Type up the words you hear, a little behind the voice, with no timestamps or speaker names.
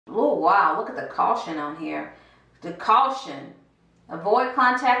wow, look at the caution on here. The caution. Avoid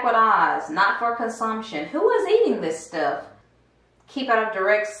contact with eyes, not for consumption. Who is eating this stuff? Keep out of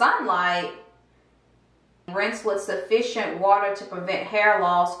direct sunlight. Rinse with sufficient water to prevent hair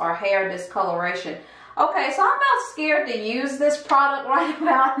loss or hair discoloration. Okay, so I'm about scared to use this product right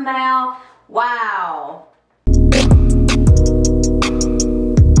about now. Wow.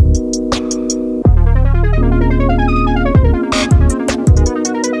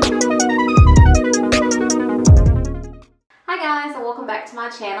 Welcome back to my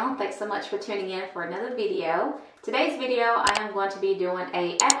channel. Thanks so much for tuning in for another video. Today's video, I am going to be doing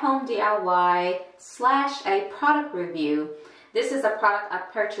a at-home DIY / a product review. This is a product I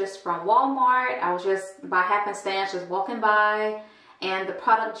purchased from Walmart. I was just by happenstance just walking by, and the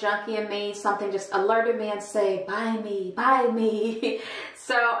product junkie in me, something just alerted me and said, buy me, buy me.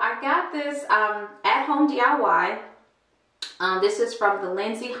 So I got this at-home DIY. This is from the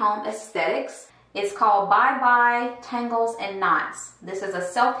Lindsay Home Aesthetics. It's called Bye Bye Tangles and Knots. This is a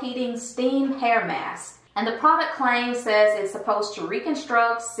self-heating steam hair mask. And the product claim says it's supposed to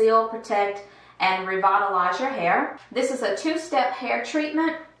reconstruct, seal, protect, and revitalize your hair. This is a two-step hair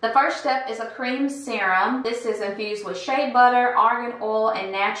treatment. The first step is a cream serum. This is infused with shea butter, argan oil,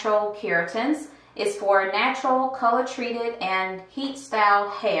 and natural keratins. It's for natural, color-treated, and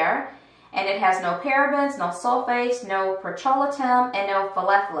heat-styled hair. And it has no parabens, no sulfates, no petrolatum, and no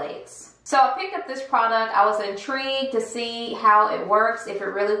phthalates. So I picked up this product. I was intrigued to see how it works, if it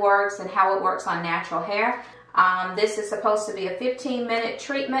really works, and how it works on natural hair. This is supposed to be a 15-minute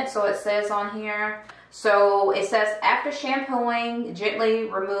treatment, so it says on here. So it says after shampooing, gently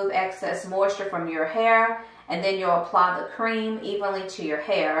remove excess moisture from your hair, and then you'll apply the cream evenly to your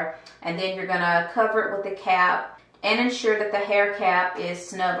hair. And then you're gonna cover it with a cap and ensure that the hair cap is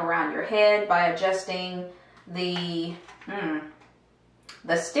snug around your head by adjusting the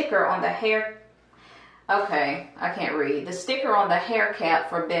sticker on the hair. Okay, I can't read. The sticker on the hair cap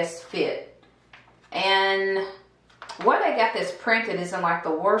for best fit. And where they got this printed is in like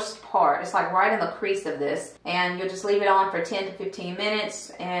the worst part. It's like right in the crease of this. And you'll just leave it on for 10 to 15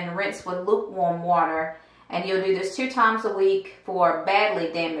 minutes and rinse with lukewarm water. And you'll do this 2 times a week for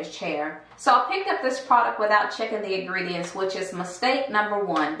badly damaged hair. So I picked up this product without checking the ingredients, which is mistake number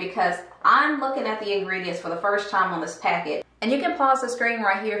 1, because I'm looking at the ingredients for the first time on this packet. And you can pause the screen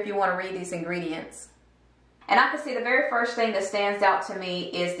right here if you want to read these ingredients. And I can see the very first thing that stands out to me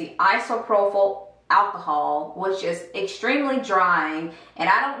is the isopropyl alcohol, which is extremely drying. And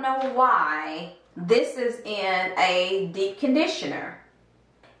I don't know why this is in a deep conditioner.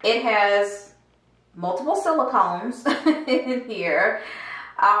 It has multiple silicones in here.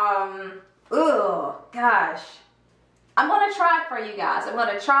 Oh gosh. I'm going to try it for you guys. I'm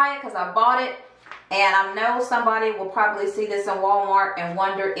going to try it because I bought it. And I know somebody will probably see this in Walmart and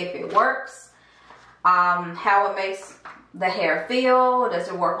wonder if it works, how it makes the hair feel, does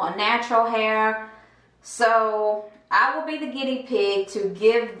it work on natural hair. So I will be the guinea pig to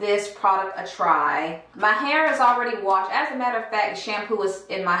give this product a try. My hair is already washed. As a matter of fact, the shampoo is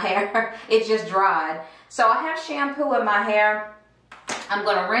in my hair. It just dried. So I have shampoo in my hair. I'm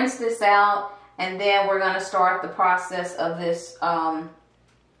going to rinse this out, and then we're going to start the process of this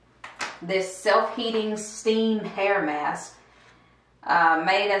this self-heating steam hair mask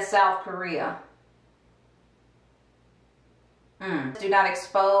made in South Korea. Do not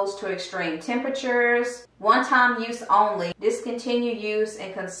expose to extreme temperatures. One-time use only. Discontinue use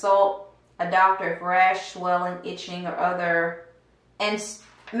and consult a doctor if rash, swelling, itching, or other. And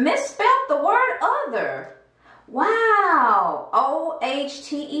misspelled the word other. Wow.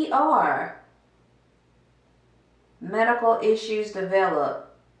 O-H-T-E-R. Medical issues develop.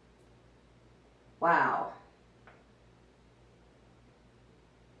 Wow.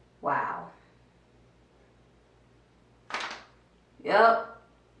 Wow. Yep.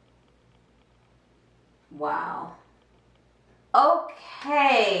 Wow.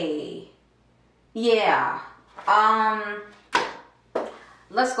 Okay. Yeah.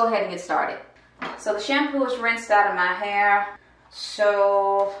 Let's go ahead and get started. So the shampoo is rinsed out of my hair.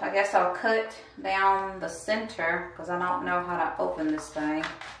 So I guess I'll cut down the center because I don't know how to open this thing.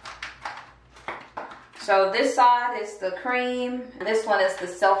 So this side is the cream, and this one is the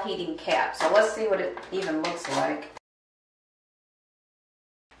self-heating cap. So let's see what it even looks like.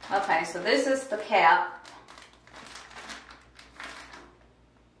 Okay, so this is the cap.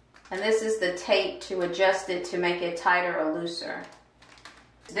 And this is the tape to adjust it to make it tighter or looser.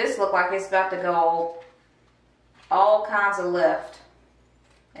 This looks like it's about to go all kinds of left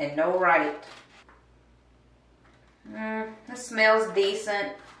and no right. It smells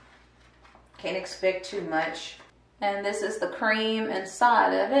decent. Can't expect too much. And this is the cream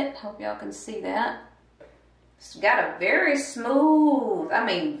inside of it. Hope y'all can see that. It's got a very smooth, I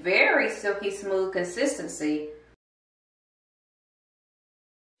mean very silky smooth consistency.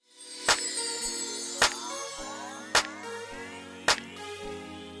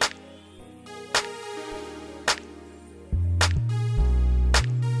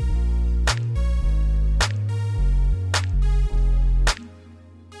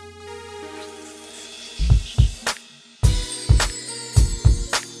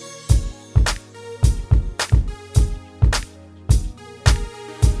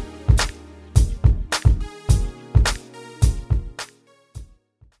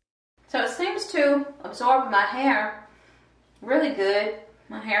 So it seems to absorb my hair really good.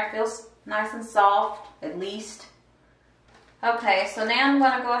 My hair feels nice and soft, at least. Okay, so now I'm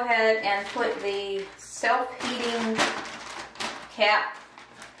going to go ahead and put the self-heating cap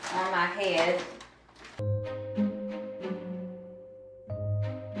on my head.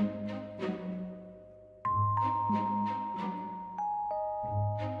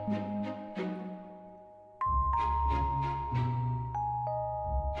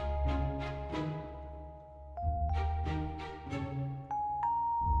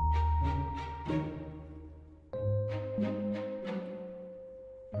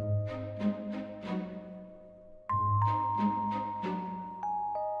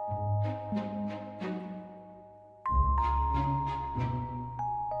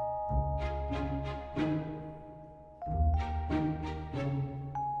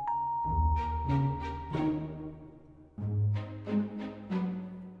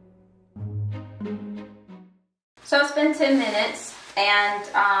 So it's been 10 minutes, and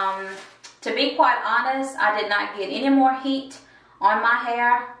to be quite honest, I did not get any more heat on my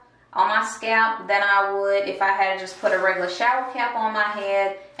hair, on my scalp, than I would if I had just put a regular shower cap on my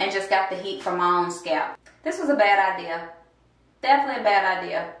head and just got the heat from my own scalp. This was a bad idea. Definitely a bad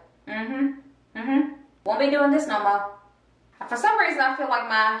idea. Won't be doing this no more. For some reason, I feel like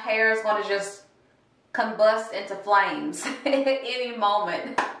my hair is going to just combust into flames at any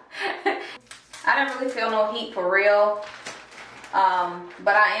moment. I don't really feel no heat for real,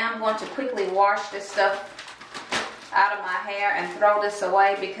 but I am going to quickly wash this stuff out of my hair and throw this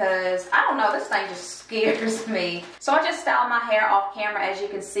away because, I don't know, this thing just scares me. So I just styled my hair off camera. As you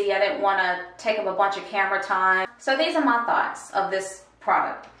can see, I didn't want to take up a bunch of camera time. So these are my thoughts of this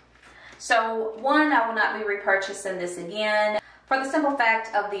product. So one, I will not be repurchasing this again for the simple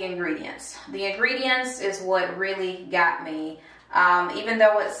fact of the ingredients. The ingredients is what really got me. Even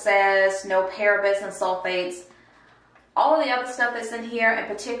though it says no parabens and sulfates, all of the other stuff that's in here, in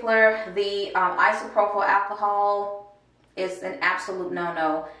particular the isopropyl alcohol, is an absolute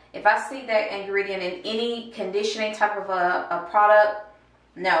no-no. If I see that ingredient in any conditioning type of a product,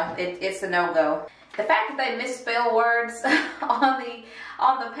 no, it's a no-go. The fact that they misspell words on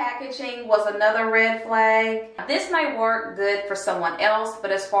the packaging was another red flag. This may work good for someone else, but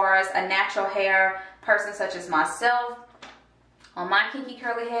as far as a natural hair person such as myself, on my kinky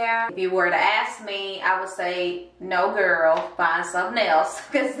curly hair, if you were to ask me, I would say, no girl, find something else,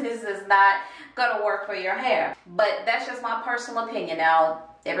 because this is not gonna work for your hair. But that's just my personal opinion. Now,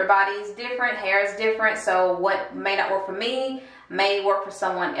 everybody's different, hair is different, so what may not work for me may work for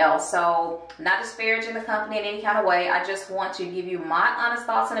someone else. So, not disparaging the company in any kind of way, I just want to give you my honest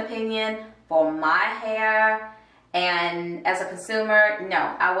thoughts and opinion for my hair. And as a consumer, no,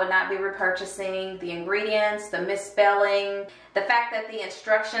 I would not be repurchasing the ingredients, the misspelling, the fact that the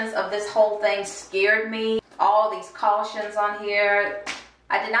instructions of this whole thing scared me, all these cautions on here.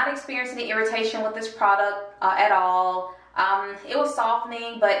 I did not experience any irritation with this product at all. It was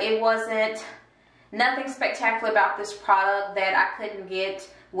softening, but it wasn't nothing spectacular about this product that I couldn't get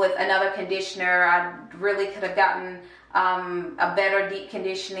with another conditioner. I really could have gotten a better deep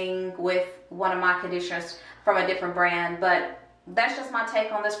conditioning with one of my conditioners from a different brand, but that's just my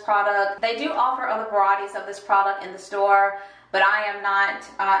take on this product. They do offer other varieties of this product in the store, but I am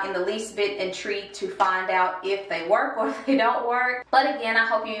not in the least bit intrigued to find out if they work or if they don't work. But again, I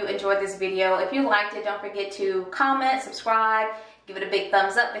hope you enjoyed this video. If you liked it, don't forget to comment, subscribe, give it a big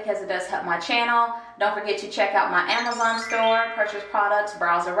thumbs up because it does help my channel. Don't forget to check out my Amazon store, purchase products,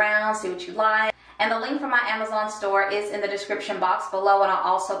 browse around, see what you like. And the link for my Amazon store is in the description box below, and I'll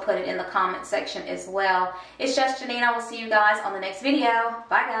also put it in the comment section as well. It's just Janine. I will see you guys on the next video.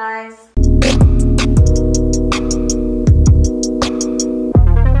 Bye, guys.